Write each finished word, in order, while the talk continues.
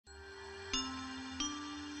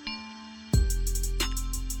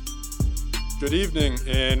Good evening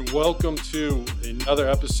and welcome to another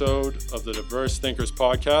episode of the Diverse Thinkers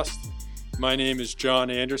podcast. My name is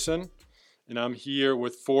John Anderson and I'm here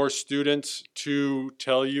with four students to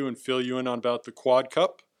tell you and fill you in on about the Quad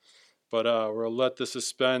Cup. But we'll let the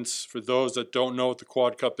suspense for those that don't know what the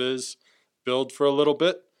Quad Cup is build for a little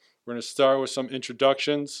bit. We're going to start with some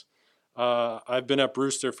introductions. I've been at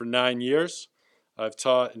Brewster for 9 years. I've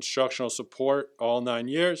taught instructional support all 9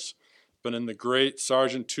 years. Been in the great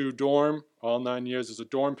Sergeant 2 dorm all 9 years as a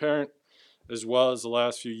dorm parent, as well as the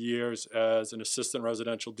last few years as an assistant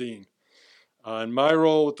residential dean. And my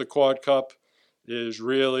role with the Quad Cup is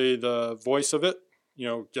really the voice of it,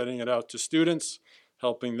 getting it out to students,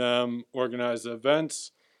 helping them organize the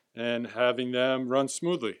events, and having them run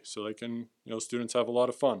smoothly so they can, students have a lot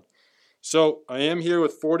of fun. So I am here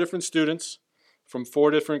with four different students from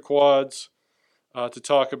four different quads to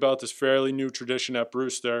talk about this fairly new tradition at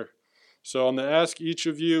Brewster. So I'm going to ask each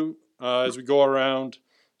of you as we go around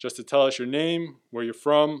just to tell us your name, where you're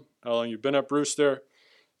from, how long you've been at Brewster,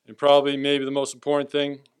 and probably maybe the most important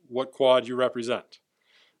thing, what quad you represent.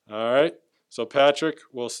 All right, so Patrick,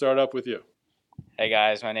 we'll start up with you. Hey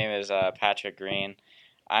guys, my name is Patrick Green.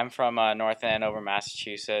 I'm from North Andover,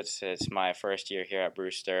 Massachusetts. It's my first year here at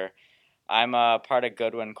Brewster. I'm part of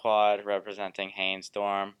Goodwin Quad representing Haynes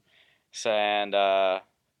Dorm. So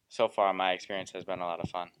far my experience has been a lot of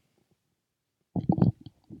fun.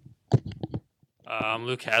 I'm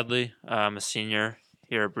Luke Hadley. I'm a senior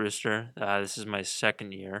here at Brewster. This is my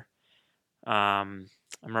second year. I'm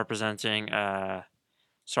representing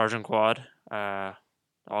Sergeant Quad,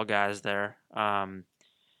 all guys there. And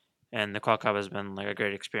the Quad Cup has been like a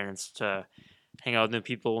great experience to hang out with new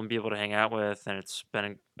people and be able to hang out with, and it's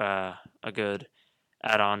been a good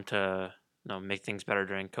add-on to make things better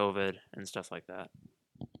during COVID and stuff like that.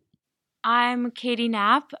 I'm Katie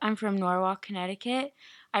Knapp. I'm from Norwalk, Connecticut.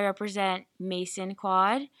 I represent Mason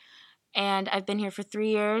Quad, and I've been here for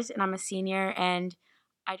 3 years, and I'm a senior, and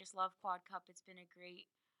I just love Quad Cup. It's been a great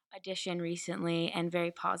addition recently and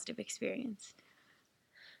very positive experience.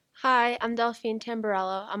 Hi, I'm Delphine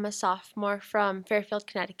Tamborello. I'm a sophomore from Fairfield,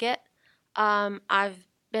 Connecticut. I've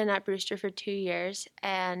been at Brewster for 2 years,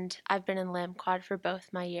 and I've been in Lamb Quad for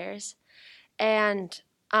both my years. And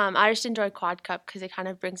I just enjoy Quad Cup because it kind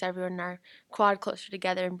of brings everyone in our quad closer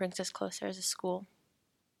together and brings us closer as a school.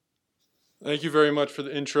 Thank you very much for the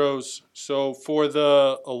intros. So for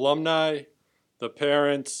the alumni, the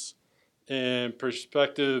parents, and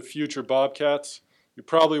prospective future Bobcats, you're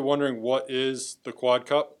probably wondering what is the Quad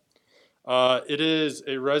Cup. It is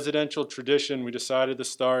a residential tradition we decided to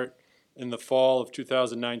start in the fall of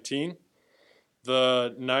 2019.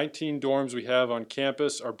 The 19 dorms we have on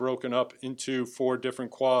campus are broken up into 4 different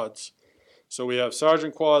quads. So we have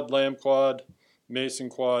Sergeant Quad, Lamb Quad, Mason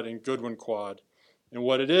Quad, and Goodwin Quad. And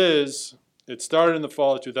what it started in the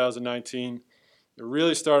fall of 2019. It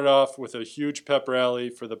really started off with a huge pep rally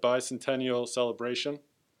for the bicentennial celebration,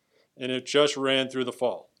 and it just ran through the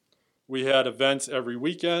fall. We had events every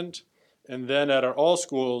weekend, and then at our all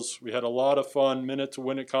schools, we had a lot of fun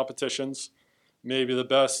minute-to-win-it competitions, maybe the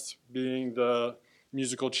best being the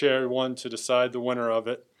musical chair one to decide the winner of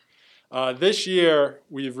it. This year,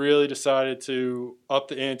 we've really decided to up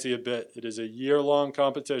the ante a bit. It is a year-long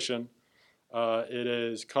competition. It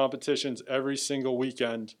is competitions every single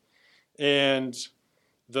weekend. And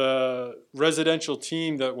the residential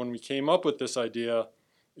team that when we came up with this idea,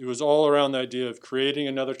 it was all around the idea of creating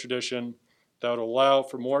another tradition that would allow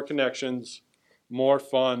for more connections, more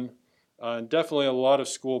fun, and definitely a lot of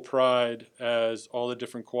school pride as all the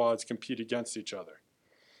different quads compete against each other.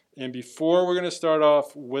 And before we're going to start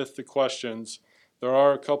off with the questions, there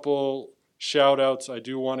are a couple shout outs I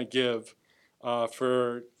do want to give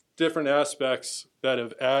for different aspects that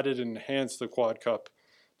have added and enhanced the Quad Cup.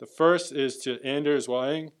 The first is to Anders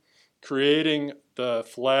Wang, creating the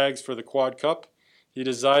flags for the Quad Cup. He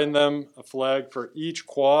designed them, a flag for each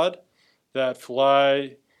quad that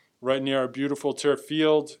fly right near our beautiful turf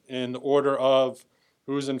field in the order of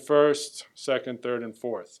who's in first, second, third, and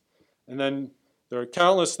fourth. And then there are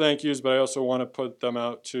countless thank yous, but I also want to put them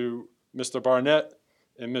out to Mr. Barnett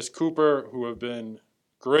and Ms. Cooper, who have been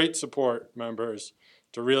great support members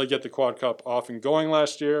to really get the Quad Cup off and going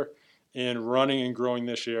last year and running and growing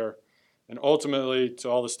this year, and ultimately to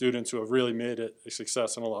all the students who have really made it a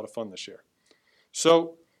success and a lot of fun this year.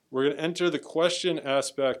 So we're going to enter the question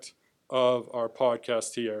aspect of our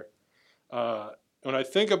podcast here. When I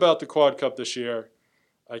think about the Quad Cup this year,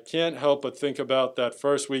 I can't help but think about that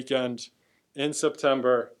first weekend in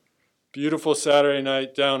September, beautiful Saturday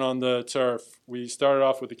night down on the turf. We started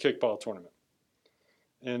off with the kickball tournament.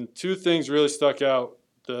 And two things really stuck out,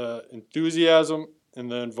 the enthusiasm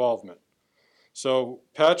and the involvement. So,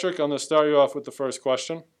 Patrick, I'm going to start you off with the first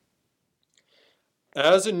question.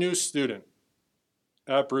 As a new student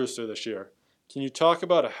at Brewster this year, can you talk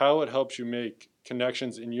about how it helps you make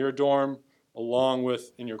connections in your dorm along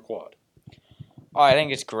with in your quad? Oh, I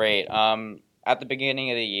think it's great. At the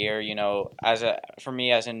beginning of the year, for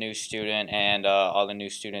me as a new student and all the new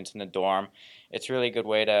students in the dorm, it's a really good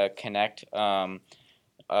way to connect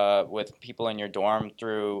with people in your dorm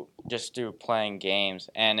through playing games,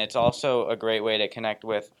 and it's also a great way to connect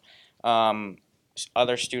with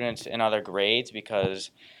other students in other grades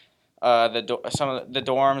because some of the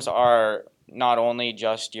dorms are not only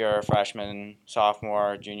just your freshman,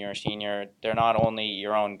 sophomore, junior, senior. They're not only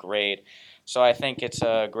your own grade. So I think it's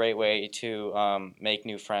a great way to make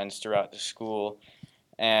new friends throughout the school.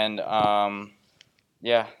 And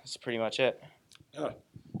yeah, that's pretty much it. Yeah.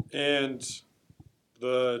 And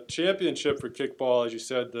the championship for kickball, as you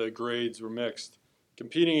said, the grades were mixed.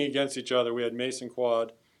 Competing against each other, we had Mason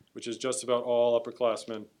Quad, which is just about all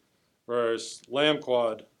upperclassmen, whereas Lamb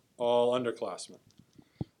Quad, all underclassmen.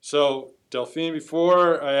 So, Delphine,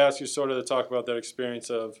 before I ask you sort of to talk about that experience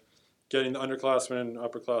of getting the underclassmen and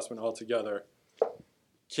upperclassmen all together,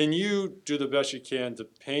 can you do the best you can to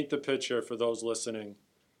paint the picture for those listening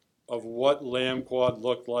of what Lamb Quad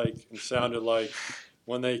looked like and sounded like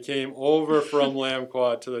when they came over from Lamb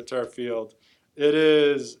Quad to the turf field? It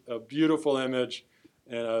is a beautiful image,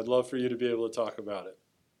 and I'd love for you to be able to talk about it.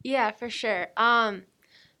 Yeah, for sure.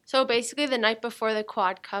 So basically the night before the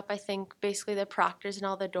Quad Cup, I think basically the proctors and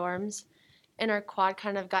all the dorms in our quad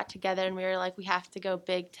kind of got together and we were like, we have to go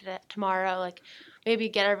big tomorrow, like maybe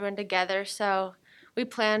get everyone together. So we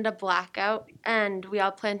planned a blackout and we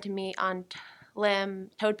all planned to meet on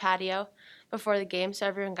Toad Patio before the game. So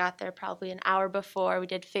everyone got there probably an hour before. We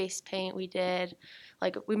did face paint. We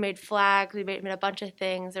made flags. We made a bunch of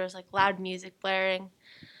things. There was like loud music blaring.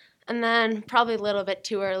 And then probably a little bit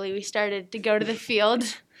too early, we started to go to the field.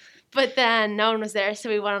 But then no one was there, so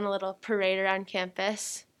we went on a little parade around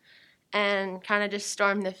campus and kind of just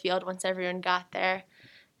stormed the field once everyone got there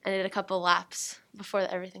and did a couple laps before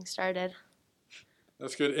everything started.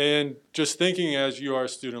 That's good. And just thinking as you are a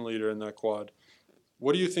student leader in that quad,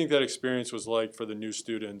 what do you think that experience was like for the new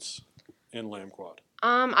students in Lamb Quad?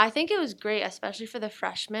 I think it was great, especially for the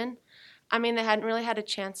freshmen. I mean, they hadn't really had a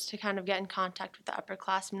chance to kind of get in contact with the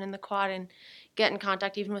upperclassmen in the quad and get in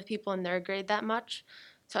contact even with people in their grade that much.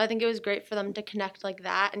 So I think it was great for them to connect like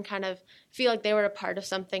that and kind of feel like they were a part of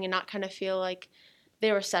something and not kind of feel like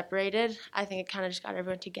they were separated. I think it kind of just got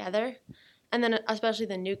everyone together. And then especially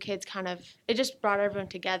the new kids it just brought everyone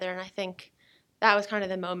together. And I think that was kind of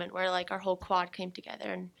the moment where like our whole quad came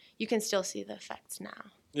together and you can still see the effects now.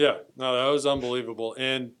 Yeah, no, that was unbelievable.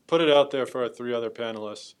 And put it out there for our three other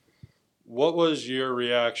panelists. What was your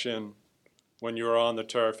reaction when you were on the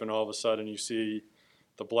turf and all of a sudden you see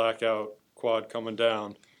the blackout quad coming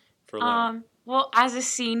down for Lamb? Well, as a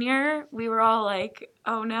senior, we were all like,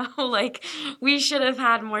 oh no, like we should have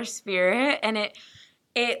had more spirit, and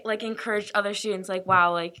it like encouraged other students like,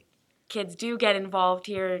 wow, like kids do get involved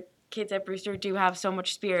here. Kids at Brewster do have so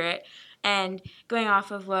much spirit. And going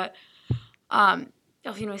off of what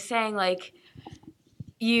Delphine was saying, like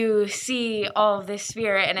you see all of this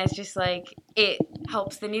spirit and it's just like it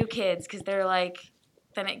helps the new kids because they're like,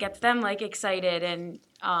 then it gets them like excited and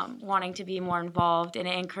wanting to be more involved, and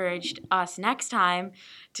it encouraged us next time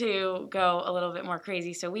to go a little bit more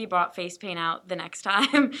crazy. So we brought face paint out the next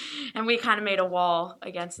time and we kind of made a wall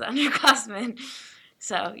against the underclassmen.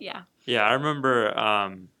 So yeah. Yeah, I remember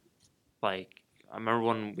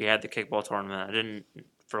when we had the kickball tournament,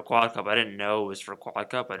 for Quad Cup, I didn't know it was for Quad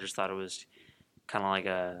Cup. I just thought it was kind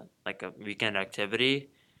of like a weekend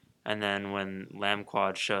activity. And then when Lamb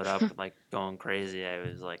Quad showed up, like going crazy, I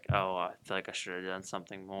was like, oh, I feel like I should have done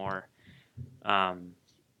something more. But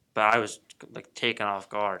I was like taken off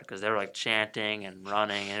guard because they were like chanting and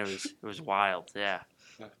running, and it was wild. Yeah,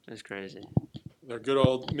 it was crazy. They're good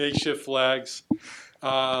old makeshift flags.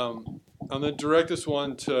 I'm going to direct this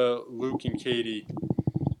one to Luke and Katie.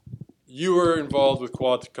 You were involved with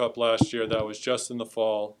Quad Cup last year. That was just in the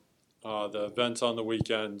fall. The events on the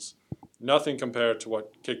weekends. Nothing compared to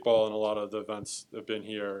what kickball and a lot of the events have been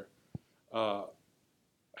here. How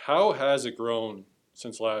has it grown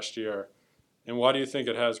since last year, and why do you think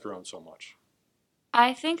it has grown so much?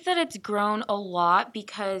 I think that it's grown a lot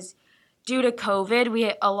because due to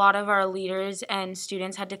COVID, a lot of our leaders and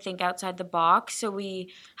students had to think outside the box. So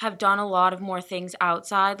we have done a lot of more things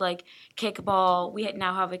outside, like kickball. We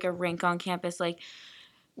now have like a rink on campus. Like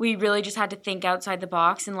we really just had to think outside the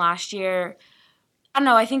box. And last year, I don't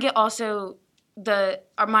know, I think it also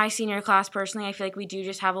my senior class personally, I feel like we do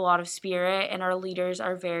just have a lot of spirit, and our leaders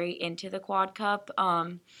are very into the Quad Cup,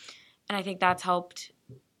 and I think that's helped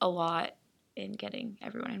a lot in getting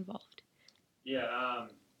everyone involved. Yeah,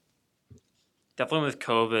 definitely with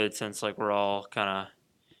COVID, since like we're all kind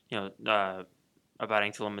of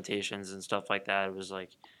abiding to limitations and stuff like that. It was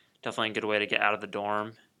like definitely a good way to get out of the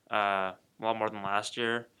dorm. A lot more than last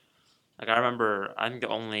year. Like I remember, I think I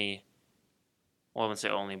wouldn't say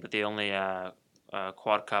only, but the only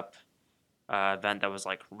Quad Cup event that was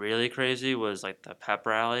like really crazy was like the pep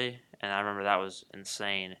rally, and I remember that was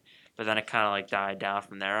insane. But then it kind of like died down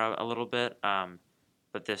from there a little bit.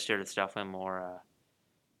 But this year it's definitely more.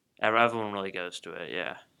 Everyone really goes to it,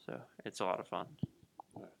 yeah. So it's a lot of fun.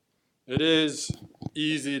 It is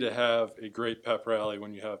easy to have a great pep rally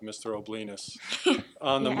when you have Mr. Oblinus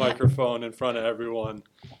on the microphone in front of everyone.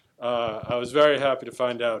 I was very happy to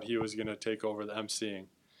find out he was going to take over the emceeing.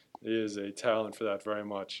 He is a talent for that very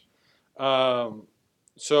much.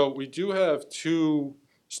 So we do have two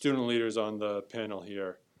student leaders on the panel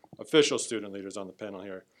here, official student leaders on the panel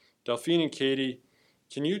here. Delphine and Katie,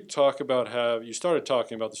 can you talk about you started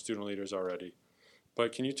talking about the student leaders already,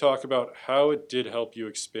 but can you talk about how it did help you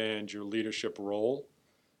expand your leadership role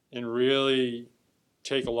and really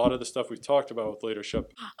take a lot of the stuff we've talked about with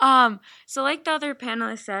leadership? So like the other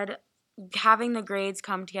panelists said, having the grades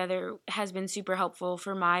come together has been super helpful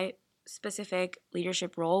for my specific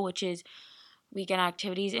leadership role, which is weekend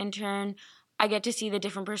activities intern. I get to see the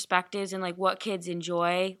different perspectives and like what kids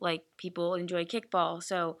enjoy. Like people enjoy kickball,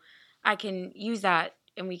 so I can use that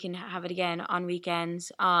and we can have it again on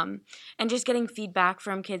weekends. And just getting feedback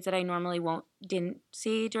from kids that I normally didn't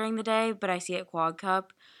see during the day, but I see at Quad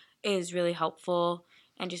Cup is really helpful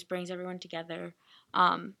and just brings everyone together.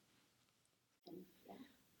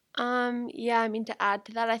 Yeah, I mean, to add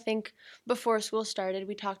to that, I think before school started,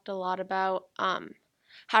 we talked a lot about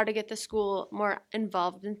how to get the school more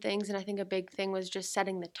involved in things. And I think a big thing was just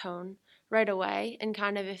setting the tone right away. And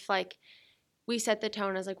kind of if like we set the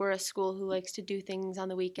tone as like we're a school who likes to do things on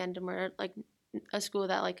the weekend, and we're like a school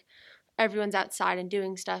that like everyone's outside and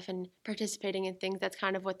doing stuff and participating in things, that's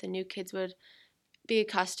kind of what the new kids would be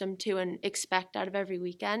accustomed to and expect out of every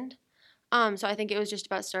weekend. So I think it was just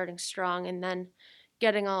about starting strong and then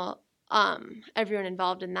getting all everyone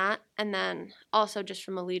involved in that, and then also just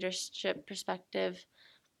from a leadership perspective,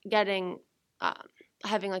 getting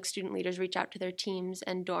having like student leaders reach out to their teams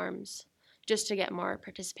and dorms just to get more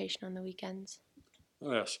participation on the weekends.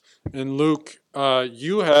 Yes. And Luke,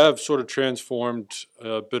 you have sort of transformed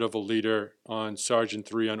a bit of a leader on Sergeant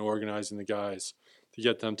 3 on organizing the guys to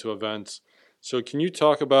get them to events. So can you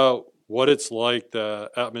talk about what it's like, the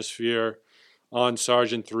atmosphere on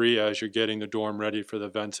Sergeant 3 as you're getting the dorm ready for the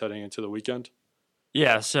events heading into the weekend?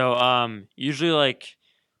 Yeah, so usually like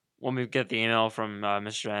when we get the email from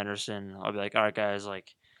Mr. Anderson, I'll be like, all right, guys,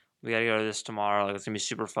 like we gotta go to this tomorrow. Like it's gonna be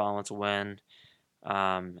super fun. Let's win.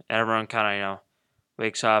 And everyone kind of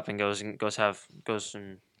wakes up and goes and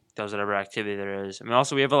does whatever activity there is. I mean,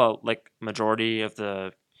 also we have like majority of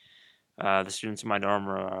the students in my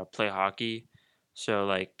dorm play hockey. So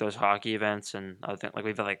like those hockey events, and I think like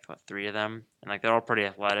we've had like three of them, and like they're all pretty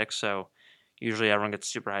athletic. So usually everyone gets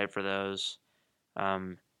super hyped for those,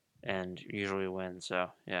 and usually win.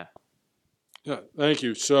 So yeah. Yeah, thank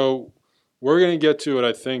you. So we're going to get to what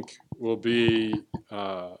I think will be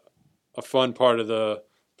a fun part of the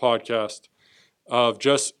podcast of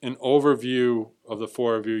just an overview of the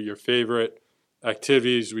four of you, your favorite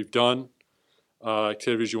activities we've done,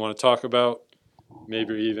 activities you want to talk about,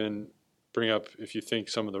 maybe even bring up if you think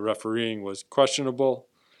some of the refereeing was questionable,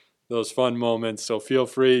 those fun moments. So feel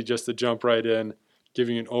free just to jump right in,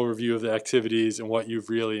 giving an overview of the activities and what you've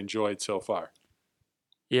really enjoyed so far.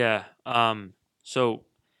 Yeah. So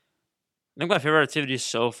I think my favorite activity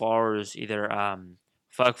so far is either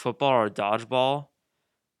flag football or dodgeball.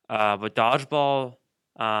 But dodgeball,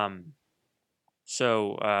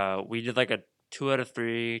 we did like a 2 out of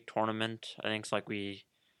 3 tournament. I think it's like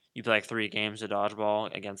you play like 3 games of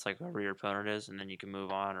dodgeball against like whoever your opponent is, and then you can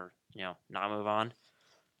move on or not move on.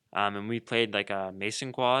 And we played like a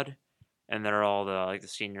Mason quad, and they're all the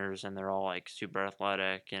seniors, and they're all like super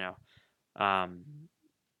athletic.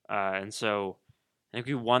 And so I think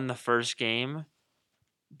we won the first game,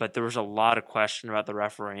 but there was a lot of question about the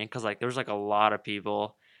refereeing because like there was like a lot of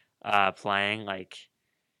people playing, like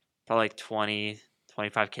probably like 20,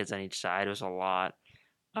 25 kids on each side. It was a lot.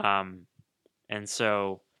 And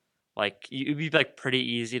so like it'd be like pretty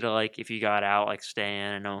easy to like if you got out like stay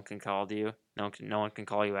in and no one can call you. No one can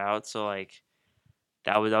call you out. So like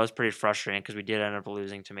that was pretty frustrating because we did end up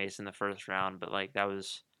losing to Mason the first round, but like that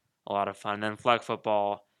was a lot of fun. And then flag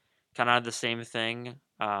football, kind of had the same thing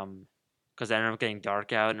because it ended up getting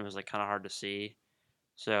dark out and it was like kind of hard to see.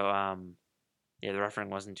 So yeah, the refereeing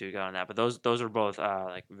wasn't too good on that, but those were both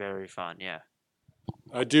like very fun. Yeah.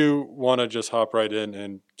 I do want to just hop right in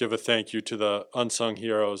and give a thank you to the unsung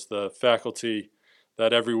heroes, the faculty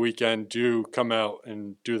that every weekend do come out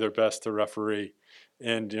and do their best to referee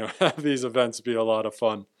and have these events be a lot of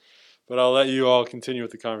fun. But I'll let you all continue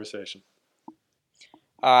with the conversation.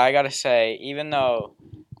 I gotta say, even though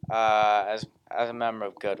as a member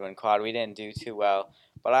of Goodwin Quad, we didn't do too well,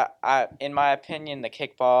 but I in my opinion, the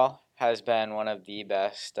kickball has been one of the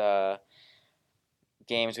best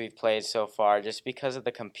games we've played so far, just because of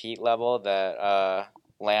the compete level that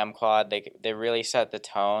Lamb Quad they really set the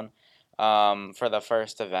tone for the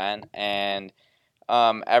first event, and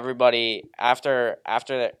everybody after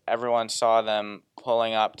everyone saw them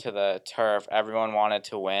pulling up to the turf, everyone wanted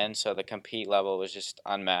to win, so the compete level was just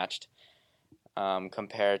unmatched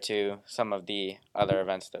compared to some of the other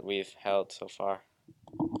events that we've held so far.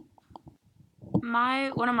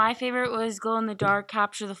 One of my favorite was glow in the dark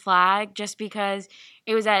capture the flag, just because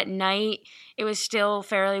it was at night, it was still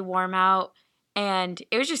fairly warm out, and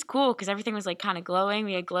it was just cool because everything was like kind of glowing.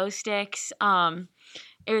 We had glow sticks.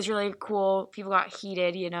 It was really cool. People got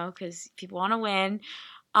heated, because people want to win.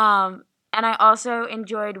 And I also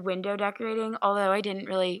enjoyed window decorating, although I didn't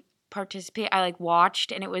really participate. I like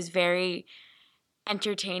watched, and it was very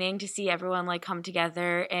entertaining to see everyone like come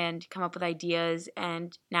together and come up with ideas.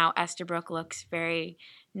 And now Estabrook looks very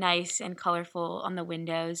nice and colorful on the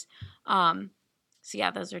windows. So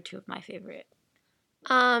yeah, those are two of my favorite.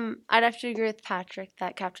 I'd have to agree with Patrick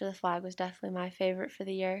that capture the flag was definitely my favorite for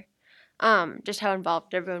the year. Just how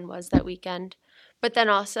involved everyone was that weekend. But then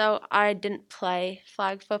also, I didn't play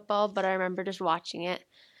flag football, but I remember just watching it,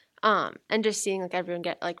 and just seeing like everyone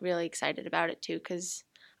get like really excited about it too, because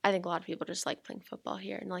I think a lot of people just like playing football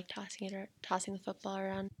here and like tossing the football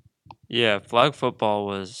around. Yeah, flag football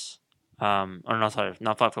was, or not sorry,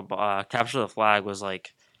 not flag football. Capture the flag was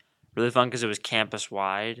like really fun because it was campus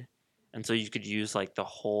wide, and so you could use like the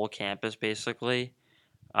whole campus basically.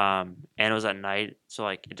 And it was at night, so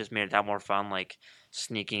like it just made it that more fun, like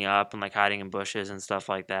sneaking up and like hiding in bushes and stuff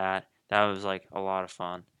like that. That was like a lot of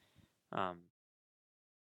fun. Um,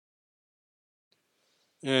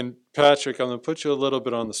 And Patrick, I'm going to put you a little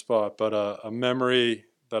bit on the spot, but a memory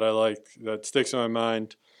that I like that sticks in my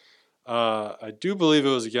mind. I do believe it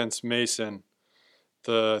was against Mason.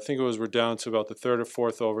 I think we're down to about the third or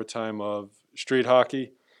fourth overtime of street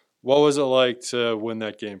hockey. What was it like to win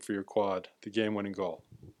that game for your quad, the game-winning goal?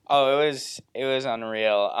 Oh, it was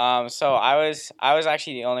unreal. So I was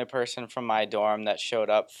actually the only person from my dorm that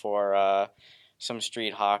showed up for some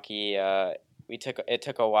street hockey. It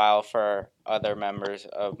took a while for other members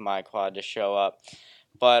of my quad to show up,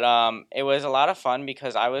 but it was a lot of fun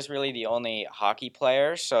because I was really the only hockey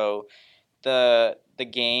player. So the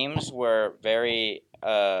games were it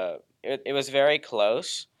was very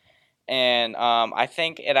close. And I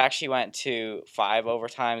think it actually went to 5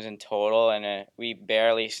 overtimes in total, and we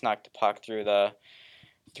barely snuck the puck through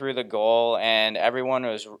the goal, and everyone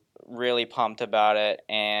was really pumped about it.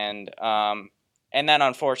 And then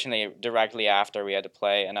unfortunately, directly after, we had to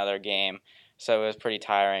play another game, so it was pretty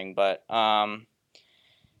tiring. But once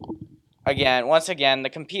again, the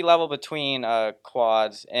compete level between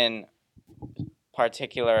quads in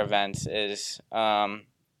particular events is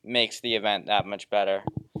makes the event that much better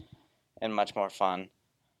and much more fun.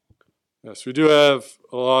 Yes, we do have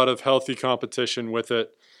a lot of healthy competition with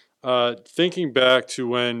it. Thinking back to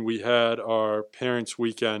when we had our parents'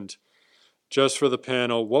 weekend, just for the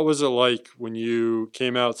panel, what was it like when you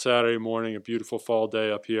came out Saturday morning, a beautiful fall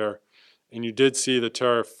day up here, and you did see the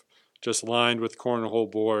turf just lined with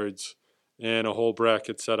cornhole boards and a whole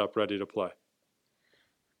bracket set up ready to play?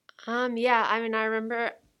 Yeah, I mean, I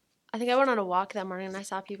remember, I think I went on a walk that morning and I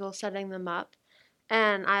saw people setting them up.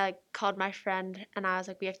 And I like called my friend and I was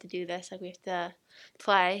like, we have to do this, like we have to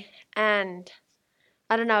play. And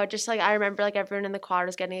I don't know, just like I remember like everyone in the quad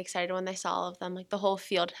was getting excited when they saw all of them. Like the whole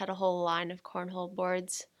field had a whole line of cornhole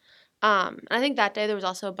boards. And I think that day there was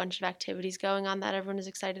also a bunch of activities going on that everyone was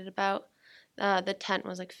excited about. The tent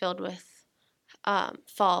was like filled with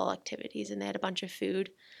fall activities and they had a bunch of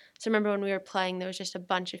food. So I remember when we were playing, there was just a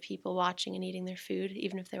bunch of people watching and eating their food,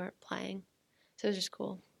 even if they weren't playing. So it was just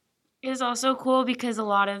cool. It was also cool because a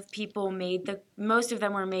lot of people most of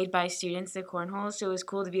them were made by students, the cornholes. So it was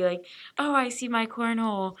cool to be like, oh, I see my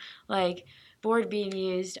cornhole, like, board being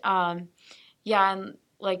used. Yeah, and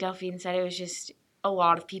like Delphine said, it was just a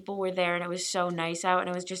lot of people were there and it was so nice out. And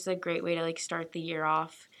it was just a great way to like start the year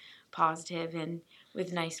off positive and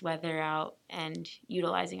with nice weather out and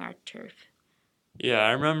utilizing our turf. Yeah,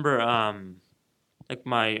 I remember. Like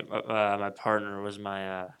my partner was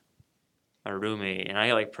my roommate, and I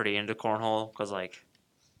got like pretty into cornhole because like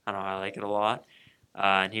I don't know, I like it a lot.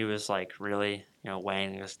 And he was like really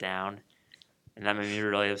weighing us down, and that made me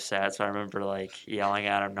really upset. So I remember like yelling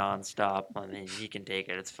at him nonstop. I mean, he can take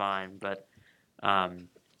it; it's fine. Um,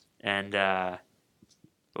 and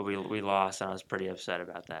but we lost, and I was pretty upset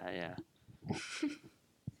about that. Yeah.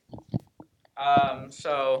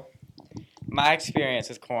 So my experience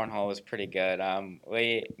with cornhole was pretty good.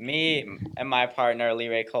 Me and my partner Lee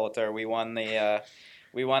Ray Coulter, we won the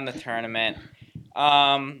tournament.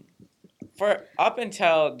 Um, for up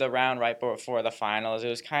until the round right before the finals, it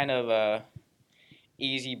was kind of a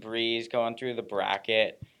easy breeze going through the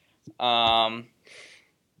bracket. Um,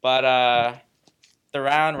 but the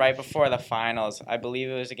round right before the finals, I believe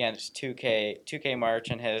it was against 2K March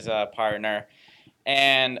and his partner.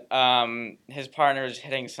 And his partner was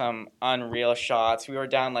hitting some unreal shots. We were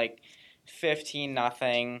down like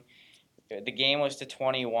 15-0. The game was to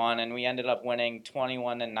 21, and we ended up winning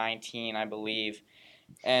 21-19, I believe.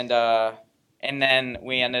 And then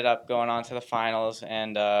we ended up going on to the finals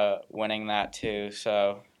and winning that too.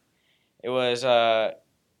 So it was a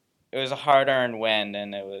hard-earned win,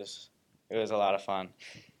 and it was a lot of fun.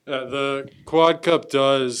 The Quad Cup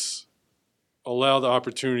does allow the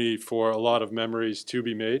opportunity for a lot of memories to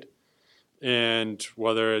be made, and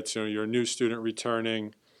whether it's you're a new student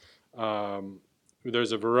returning,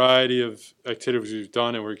 there's a variety of activities we've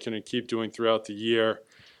done and we're going to keep doing throughout the year.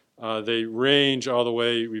 They range all the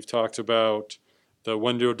way. We've talked about the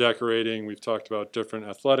window decorating. We've talked about different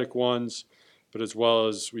athletic ones, but as well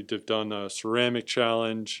as we've done a ceramic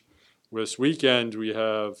challenge. This weekend we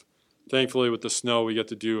have, thankfully with the snow, we get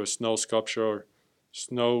to do a snow sculpture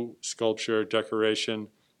decoration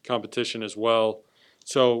competition as well.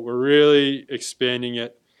 So we're really expanding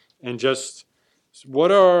it. And just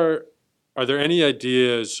are there any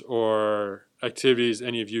ideas or activities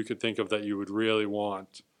any of you could think of that you would really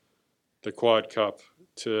want the Quad Cup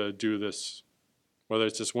to do this, whether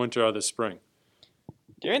it's this winter or this spring?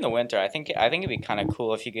 During the winter, I think it'd be kind of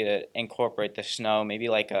cool if you could incorporate the snow, maybe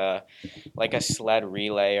like a sled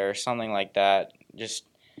relay or something like that. Just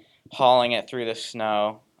hauling it through the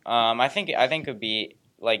snow. I think it would be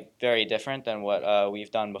like very different than what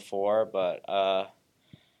we've done before, but I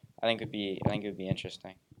think it would be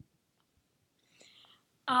interesting.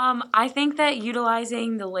 I think that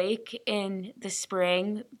utilizing the lake in the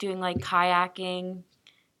spring, doing like kayaking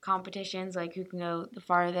competitions, like who can go the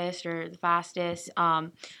farthest or the fastest,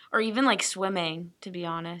 or even like swimming, to be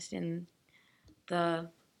honest, in our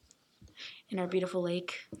beautiful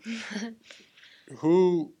lake.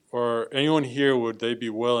 Who or anyone here would they be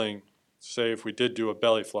willing, say, if we did do a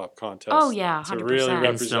belly flop contest? Oh yeah, to 100%. really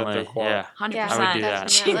represent Instantly, their quad? yeah. 100%. Yeah, I would do that.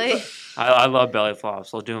 definitely. I love belly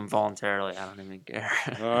flops. I'll do them voluntarily. I don't even care.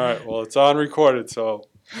 All right. Well, it's on recorded, so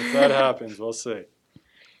if that happens, we'll see.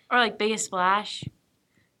 Or like biggest splash.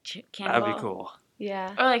 That'd Cannonball. be cool.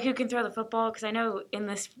 Yeah. Or like who can throw the football? Because I know in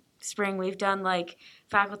this spring we've done like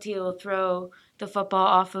faculty will throw the football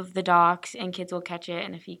off of the docks and kids will catch it.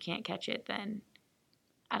 And if you can't catch it, then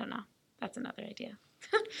I don't know. That's another idea.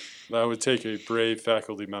 That would take a brave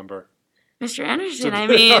faculty member. Mr. Anderson, I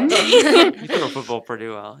mean. You throw football pretty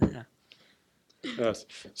well. Yeah. Yes.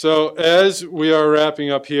 So as we are wrapping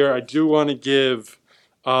up here, I do want to give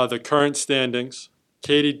the current standings.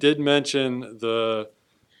 Katie did mention the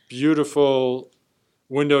beautiful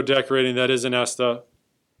window decorating that is in ESTA.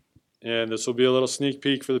 And this will be a little sneak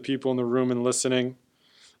peek for the people in the room and listening,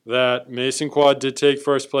 that Mason Quad did take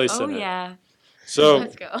first place Oh, in it. yeah. So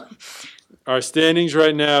Let's go. our standings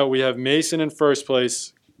right now, we have Mason in first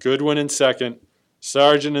place, Goodwin in second,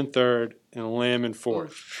 Sargent in third, and Lamb in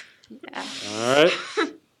fourth. Yeah. All right?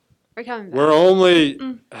 We're coming back. We're only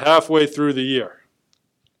halfway through the year.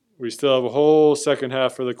 We still have a whole second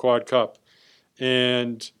half for the Quad Cup.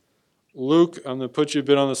 And Luke, I'm going to put you a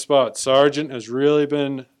bit on the spot. Sargent has really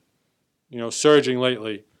been, surging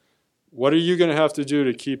lately. What are you going to have to do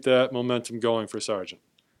to keep that momentum going for Sargent?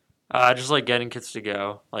 Just like getting kids to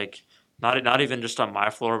go, like not even just on my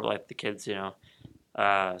floor, but like the kids,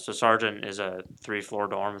 So Sargent is a 3-floor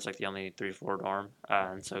dorm. It's like the only 3-floor dorm,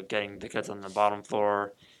 and so getting the kids on the bottom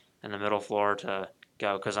floor and the middle floor to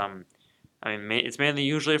go, because it's mainly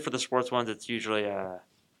usually for the sports ones. It's usually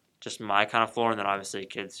just my kind of floor, and then obviously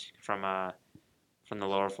kids from the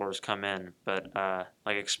lower floors come in, but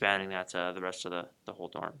like expanding that to the rest of the whole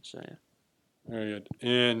dorm. So yeah. Very good.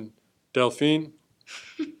 And Delphine,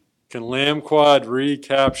 can Lamb Quad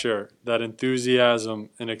recapture that enthusiasm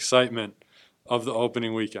and excitement of the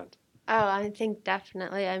opening weekend? Oh, I think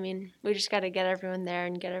definitely. I mean, we just got to get everyone there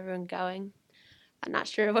and get everyone going. I'm not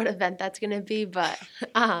sure what event that's going to be, but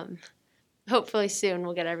hopefully soon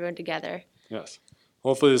we'll get everyone together. Yes.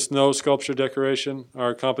 Hopefully the snow sculpture decoration,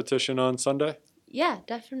 our competition on Sunday. Yeah,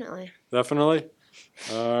 definitely. Definitely.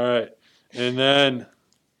 All right. And then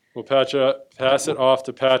we'll pass it off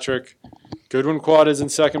to Patrick. Goodwin Quad is in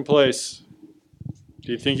second place.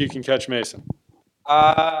 Do you think you can catch Mason?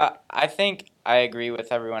 I think I agree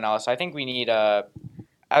with everyone else. I think we need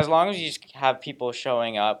as long as you just have people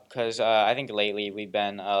showing up, because I think lately we've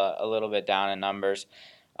been a little bit down in numbers.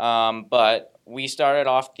 But we started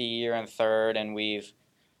off the year in third, and we've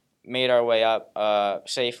made our way up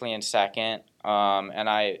safely in second.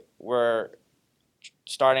 And we're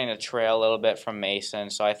starting to trail a little bit from Mason.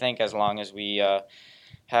 So I think as long as we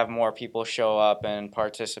have more people show up and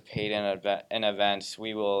participate in events,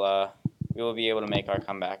 we will be able to make our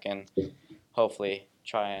comeback and hopefully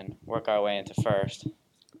try and work our way into first.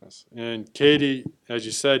 Yes. And Katie, as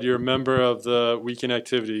you said, you're a member of the weekend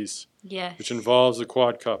activities, Yes. which involves the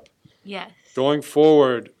Quad Cup. Yes. Going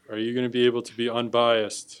forward, are you going to be able to be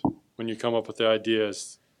unbiased when you come up with the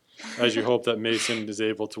ideas, as you hope that Mason is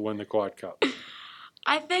able to win the Quad Cup?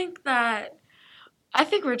 I think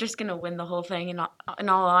we're just going to win the whole thing, in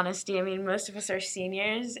all honesty. I mean, most of us are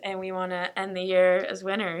seniors, and we want to end the year as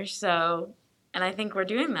winners. So, and I think we're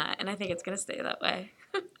doing that, and I think it's going to stay that way.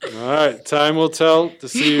 All right. Time will tell to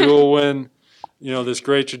see who will win, this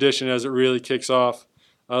great tradition as it really kicks off.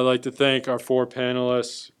 I'd like to thank our 4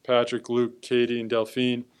 panelists, Patrick, Luke, Katie, and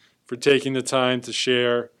Delphine, for taking the time to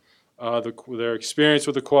share their experience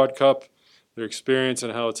with the Quad Cup, their experience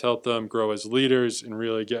and how it's helped them grow as leaders and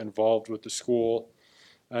really get involved with the school.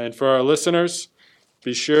 And for our listeners,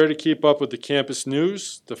 be sure to keep up with the campus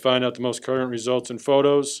news to find out the most current results and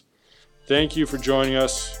photos. Thank you for joining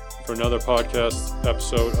us for another podcast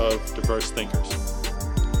episode of Diverse Thinkers.